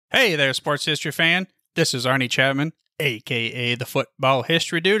Hey there, sports history fan. This is Arnie Chapman, aka the Football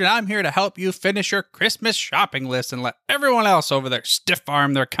History Dude, and I'm here to help you finish your Christmas shopping list and let everyone else over there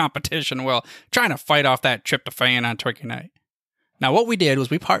stiff-arm their competition while trying to fight off that tryptophan on Turkey Night. Now, what we did was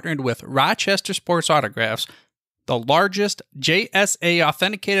we partnered with Rochester Sports Autographs, the largest JSA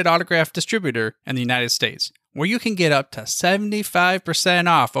authenticated autograph distributor in the United States, where you can get up to 75%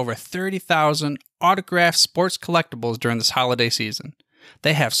 off over 30,000 autographed sports collectibles during this holiday season.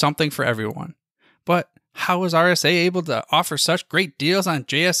 They have something for everyone. But how is RSA able to offer such great deals on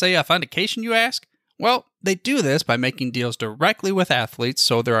JSA authentication, you ask? Well, they do this by making deals directly with athletes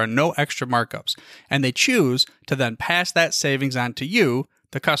so there are no extra markups, and they choose to then pass that savings on to you,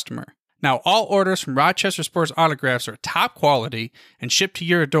 the customer. Now, all orders from Rochester Sports Autographs are top quality and shipped to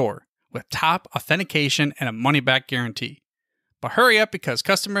your door with top authentication and a money-back guarantee. But hurry up because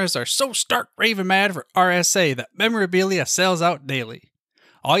customers are so stark raving mad for RSA that memorabilia sells out daily.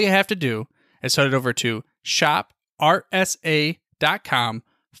 All you have to do is head over to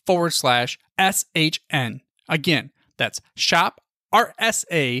shoprsa.com/SHN. Again, that's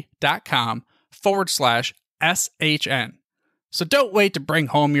shoprsa.com/SHN. So don't wait to bring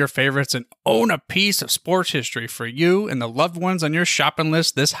home your favorites and own a piece of sports history for you and the loved ones on your shopping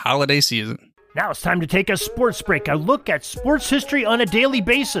list this holiday season. Now it's time to take a sports break, a look at sports history on a daily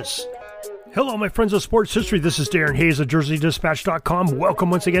basis. Hello, my friends of sports history. This is Darren Hayes of JerseyDispatch.com. Welcome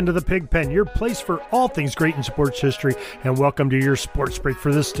once again to the Pig Pen, your place for all things great in sports history, and welcome to your sports break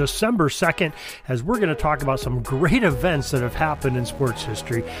for this December 2nd, as we're going to talk about some great events that have happened in sports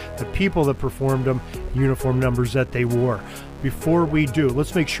history, the people that performed them, uniform numbers that they wore. Before we do,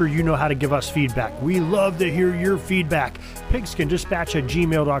 let's make sure you know how to give us feedback. We love to hear your feedback.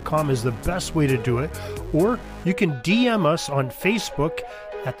 Pigskindispatch@gmail.com is the best way to do it, or you can DM us on Facebook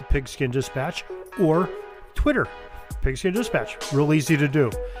at the Pigskin Dispatch, or Twitter, Pigskin Dispatch. Real easy to do.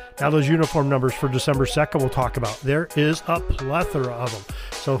 Now those uniform numbers for December 2nd we'll talk about. There is a plethora of them.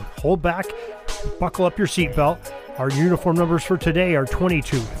 So hold back, buckle up your seatbelt. Our uniform numbers for today are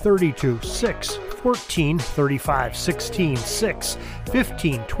 22, 32, 6, 14, 35, 16, 6,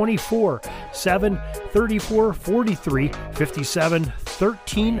 15, 24, 7, 34, 43, 57,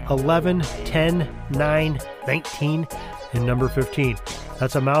 13, 11, 10, 9, 19, and number 15.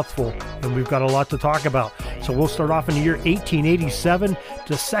 That's a mouthful, and we've got a lot to talk about. So we'll start off in the year 1887,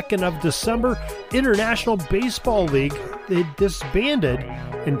 the 2nd of December. International Baseball League, they disbanded,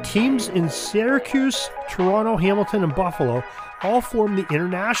 and teams in Syracuse, Toronto, Hamilton, and Buffalo all formed the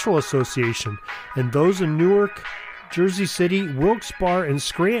International Association, and those in Newark, Jersey City, Wilkes-Barre, and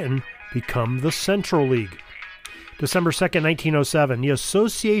Scranton become the Central League. December 2nd, 1907, the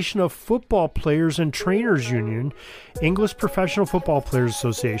Association of Football Players and Trainers Union, English Professional Football Players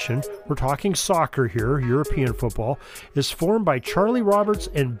Association, we're talking soccer here, European football, is formed by Charlie Roberts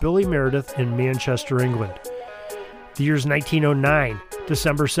and Billy Meredith in Manchester, England. The year's 1909,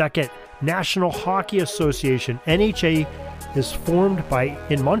 December 2nd, National Hockey Association, NHA, is formed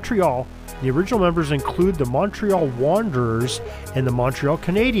in Montreal. The original members include the Montreal Wanderers and the Montreal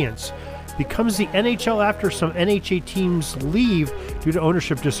Canadiens. Becomes the NHL after some NHA teams leave due to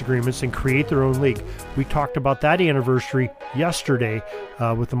ownership disagreements and create their own league. We talked about that anniversary yesterday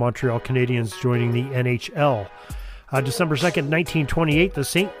with the Montreal Canadiens joining the NHL. December 2nd, 1928, the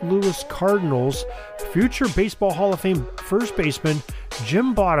St. Louis Cardinals' future Baseball Hall of Fame first baseman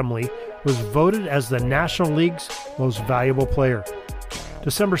Jim Bottomley was voted as the National League's most valuable player.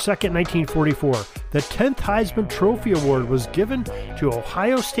 December 2nd, 1944, the 10th Heisman Trophy Award was given to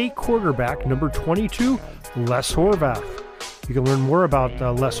Ohio State quarterback number 22, Les Horvath. You can learn more about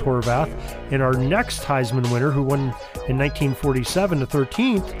Les Horvath in our next Heisman winner, who won in 1947, the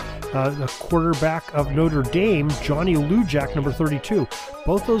 13th, the quarterback of Notre Dame, Johnny Lujack, number 32.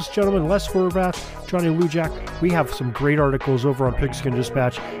 Both those gentlemen, Les Horvath, Johnny Lujack, we have some great articles over on Pigskin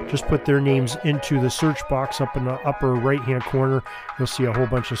Dispatch. Just put their names into the search box up in the upper right-hand corner. You'll see a whole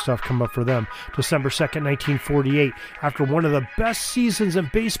bunch of stuff come up for them. December 2nd, 1948. After one of the best seasons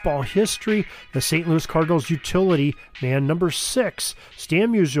in baseball history, the St. Louis Cardinals utility man number 6,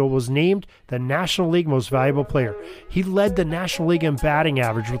 Stan Musial, was named the National League Most Valuable Player. He led the National League in batting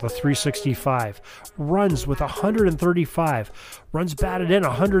average with a .365, runs with 135, runs batted in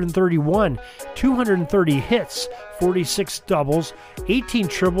 131, 230 hits, 46 doubles, 18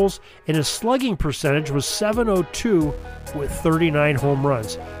 triples, and his slugging percentage was .702 with 39 home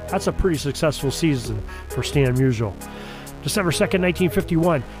runs. That's a pretty successful season for Stan Musial. December 2nd,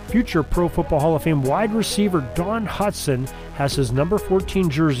 1951, future Pro Football Hall of Fame wide receiver Don Hutson has his number 14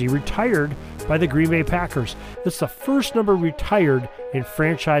 jersey retired by the Green Bay Packers. It's the first number retired in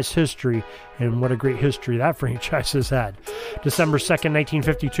franchise history, and what a great history that franchise has had. December 2nd,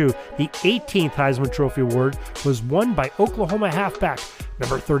 1952, the 18th Heisman Trophy Award was won by Oklahoma halfback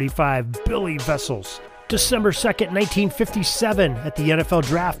number 35, Billy Vessels. December 2nd, 1957, at the NFL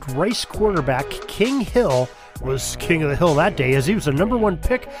Draft, Rice quarterback King Hill was king of the hill that day, as he was the number 1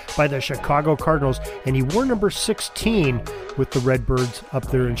 pick by the Chicago Cardinals, and he wore number 16 with the Redbirds up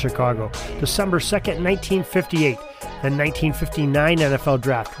there in Chicago. December 2nd, 1958, the 1959 NFL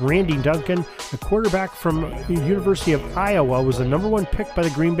Draft, Randy Duncan, the quarterback from the University of Iowa, was the number 1 pick by the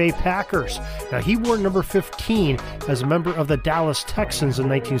Green Bay Packers. Now, he wore number 15 as a member of the Dallas Texans in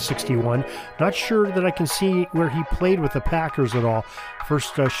 1961. Not sure that I can see where he played with the Packers at all.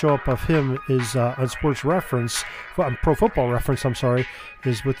 First show up of him is on Sports Reference, Pro Football Reference,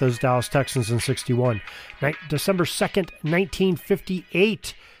 is with those Dallas Texans in 61. December 2nd,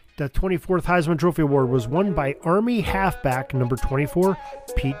 1958, the 24th Heisman Trophy Award was won by Army halfback number 24,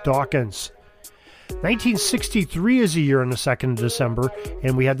 Pete Dawkins. 1963 is a year on the 2nd of December,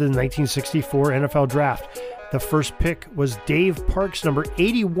 and we had the 1964 NFL Draft. The first pick was Dave Parks, number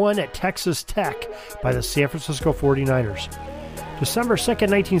 81 at Texas Tech by the San Francisco 49ers. December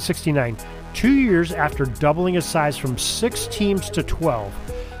 2nd, 1969, 2 years after doubling its size from 6 teams to 12,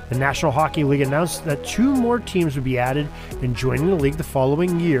 the National Hockey League announced that 2 more teams would be added and joining the league the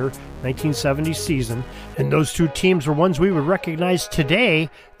following year, 1970 season. And those 2 teams were ones we would recognize today,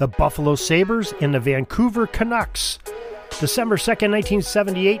 the Buffalo Sabres and the Vancouver Canucks. December 2nd,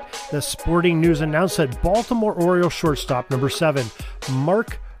 1978, the Sporting News announced that Baltimore Orioles shortstop number 7,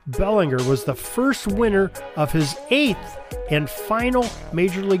 Mark Bellinger, was the first winner of his 8th and final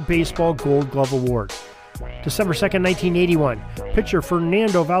Major League Baseball Gold Glove Award. December 2nd, 1981, pitcher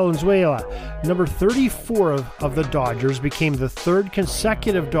Fernando Valenzuela, number 34 of the Dodgers, became the 3rd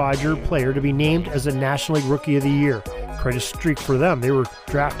consecutive Dodger player to be named as a National League Rookie of the Year. Quite a streak for them. They were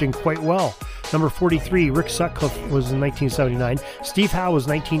drafting quite well. Number 43, Rick Sutcliffe, was in 1979. Steve Howe was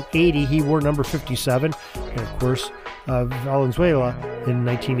 1980. He wore number 57. And, of course, Valenzuela in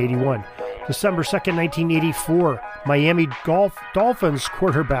 1981. December 2nd, 1984, Miami Dolphins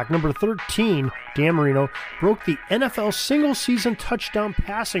quarterback number 13, Dan Marino, broke the NFL single-season touchdown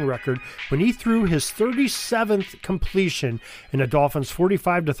passing record when he threw his 37th completion in a Dolphins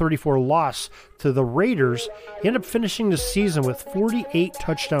 45-34 loss to the Raiders. He ended up finishing the season with 48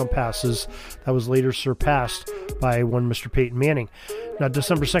 touchdown passes. That was later surpassed by one Mr. Peyton Manning. Now,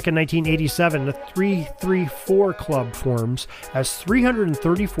 December 2nd, 1987, the 334 Club forms as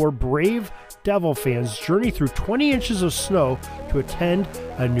 334 brave Devil fans journey through 20 inches of snow to attend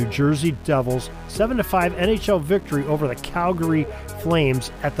a New Jersey Devils 7-5 NHL victory over the Calgary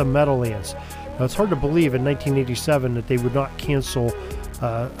Flames at the Meadowlands. Now, it's hard to believe in 1987 that they would not cancel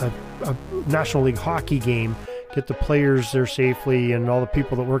a National League hockey game, get the players there safely and all the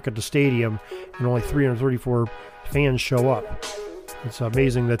people that work at the stadium, and only 334 fans show up. It's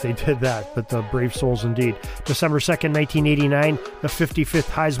amazing that they did that, but the brave souls indeed. December 2nd, 1989, the 55th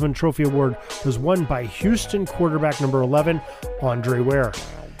Heisman Trophy Award was won by Houston quarterback number 11, Andre Ware.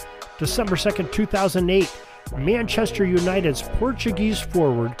 December 2nd, 2008, Manchester United's Portuguese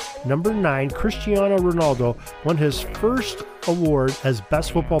forward, number 9, Cristiano Ronaldo, won his first award as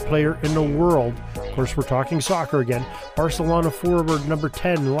best football player in the world. Of course, we're talking soccer again. Barcelona forward number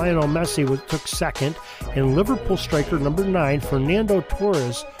 10, Lionel Messi, took second, and Liverpool striker number 9, Fernando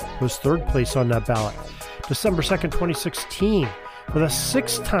Torres, was third place on that ballot. December 2nd, 2016, for the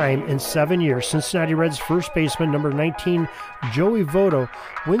 6th time in 7 years, Cincinnati Reds first baseman number 19, Joey Votto,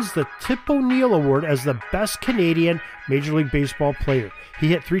 wins the Tip O'Neill Award as the best Canadian Major League Baseball player. He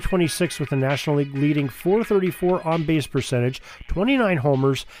hit .326 with the National League leading .434 on-base percentage, 29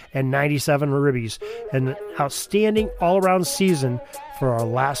 homers, and 97 ribbies. An outstanding all-around season for our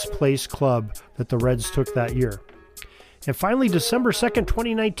last-place club that the Reds took that year. And finally, December 2nd,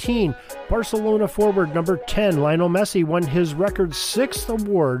 2019, Barcelona forward number 10, Lionel Messi, won his record 6th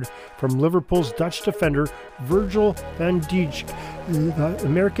award from Liverpool's Dutch defender Virgil van Dijk. The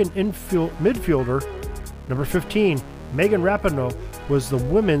American midfielder, number 15, Megan Rapinoe, was the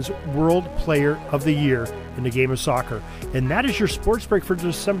Women's World Player of the Year in the game of soccer. And that is your sports break for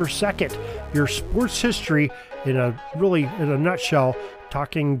December 2nd. Your sports history in a nutshell,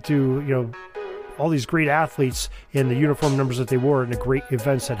 talking to, all these great athletes in the uniform numbers that they wore and the great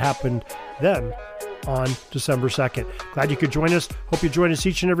events that happened then on December 2nd. Glad you could join us. Hope you join us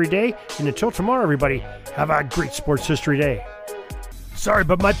each and every day. And until tomorrow, everybody, have a great sports history day. Sorry,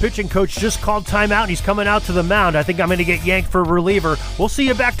 but my pitching coach just called timeout and he's coming out to the mound. I think I'm going to get yanked for a reliever. We'll see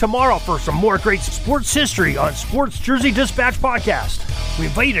you back tomorrow for some more great sports history on Sports Jersey Dispatch Podcast. We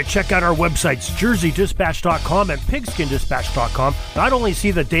invite you to check out our websites, jerseydispatch.com and pigskindispatch.com. Not only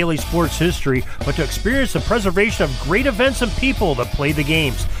see the daily sports history, but to experience the preservation of great events and people that play the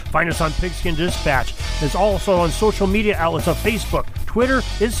games. Find us on Pigskin Dispatch. It's also on social media outlets of Facebook, Twitter,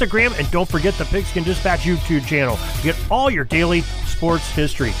 Instagram, and don't forget the Pigskin Dispatch YouTube channel to get all your daily sports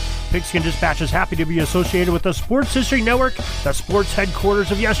history. Pigskin Dispatch is happy to be associated with the Sports History Network, the sports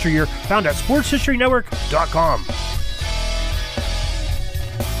headquarters of yesteryear, found at sportshistorynetwork.com.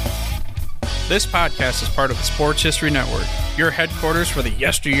 This podcast is part of the Sports History Network, your headquarters for the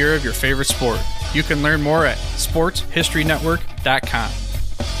yesteryear of your favorite sport. You can learn more at sportshistorynetwork.com.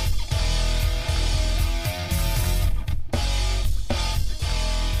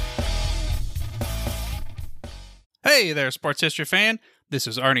 Hey there, sports history fan. This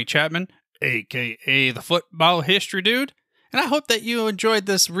is Arnie Chapman, aka the Football History Dude, and I hope that you enjoyed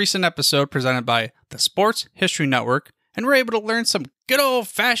this recent episode presented by the Sports History Network and were able to learn some good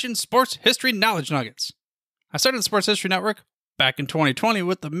old-fashioned sports history knowledge nuggets. I started the Sports History Network back in 2020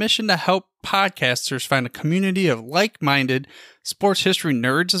 with the mission to help podcasters find a community of like-minded sports history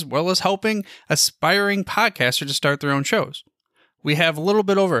nerds, as well as helping aspiring podcasters to start their own shows. We have a little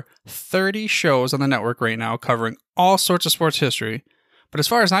bit over 30 shows on the network right now covering all sorts of sports history, but as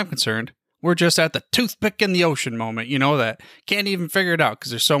far as I'm concerned, we're just at the toothpick in the ocean moment, that can't even figure it out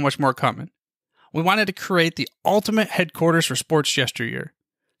because there's so much more coming. We wanted to create the ultimate headquarters for sports yesteryear,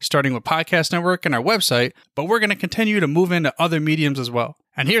 starting with Podcast Network and our website, but we're going to continue to move into other mediums as well.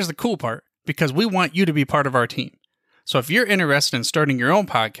 And here's the cool part, because we want you to be part of our team. So if you're interested in starting your own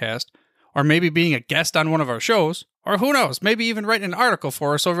podcast, or maybe being a guest on one of our shows, or who knows, maybe even writing an article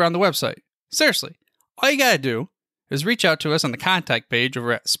for us over on the website. Seriously, all you gotta do is reach out to us on the contact page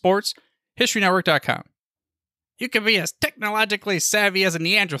over at sportshistorynetwork.com. You can be as technologically savvy as a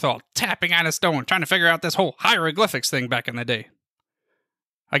Neanderthal tapping on a stone trying to figure out this whole hieroglyphics thing back in the day.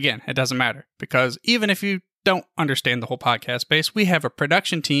 Again, it doesn't matter, because even if you don't understand the whole podcast space, we have a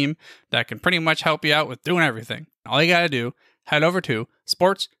production team that can pretty much help you out with doing everything. All you gotta do, head over to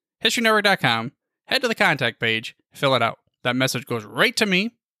sportshistorynetwork.com, head to the contact page, fill it out. That message goes right to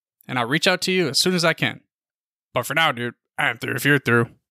me, and I'll reach out to you as soon as I can. But for now, dude, I'm through if you're through.